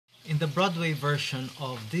the Broadway version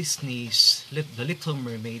of Disney's The Little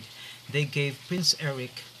Mermaid, they gave Prince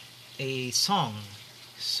Eric a song.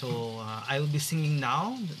 So I will be singing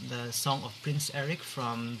now the song of Prince Eric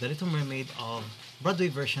from The Little Mermaid of Broadway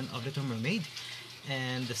version of Little Mermaid,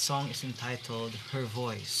 and the song is entitled Her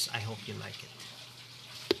Voice. I hope you like it.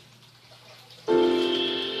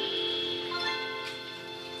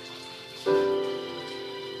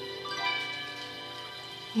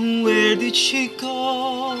 Where did she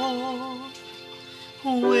go?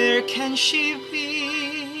 Where can she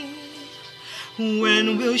be?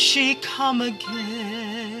 When will she come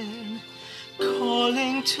again?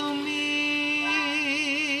 Calling to me,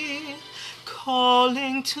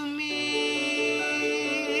 calling to me,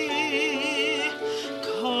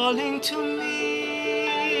 calling to me.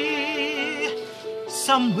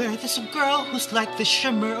 Somewhere there's a girl who's like the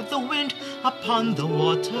shimmer of the wind upon the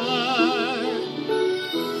water.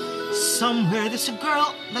 Somewhere there's a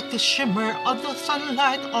girl like the shimmer of the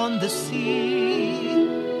sunlight on the sea.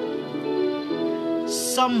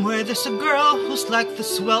 Somewhere there's a girl who's like the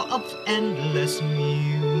swell of endless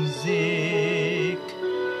music.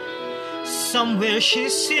 Somewhere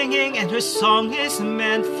she's singing and her song is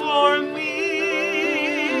meant for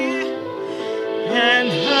me. And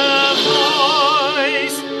her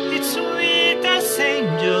voice, it's sweet as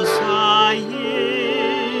angels sighing.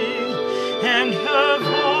 And her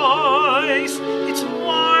voice, it's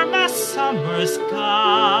warm as summer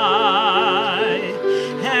sky.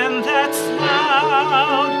 And that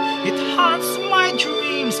sound, it haunts my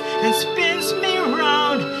dreams and spins me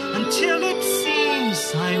round until it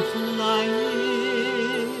seems I'm flying.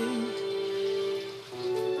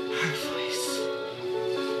 Her voice.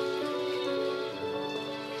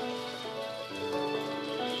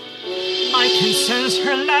 I can sense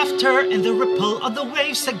her laughter in the ripple of the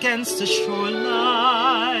waves against the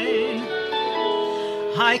shoreline.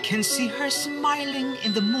 I can see her smiling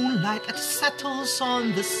in the moonlight as it settles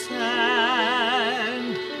on the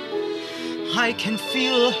sand. I can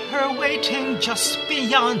feel her waiting just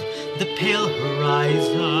beyond the pale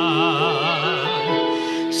horizon,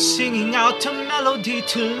 singing out a melody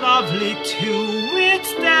too lovely to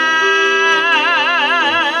withstand.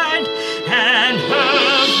 And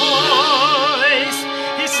her voice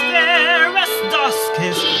is there as dusk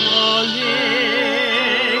is falling.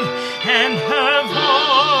 And her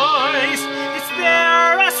voice is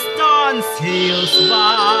there as dawn sails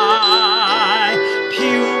by,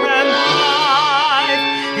 pure and bright.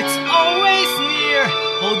 It's always near,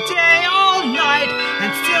 all day, all night,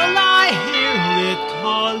 and still I hear it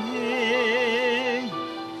calling.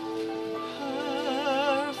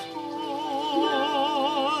 Her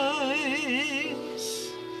voice.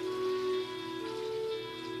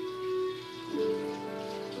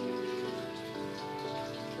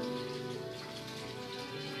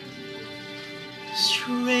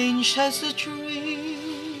 Strange as a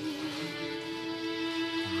dream,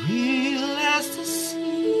 real as the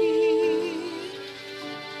sea.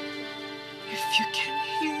 If you can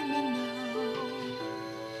hear me now,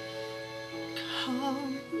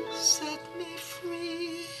 come set me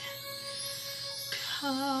free.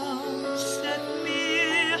 Come.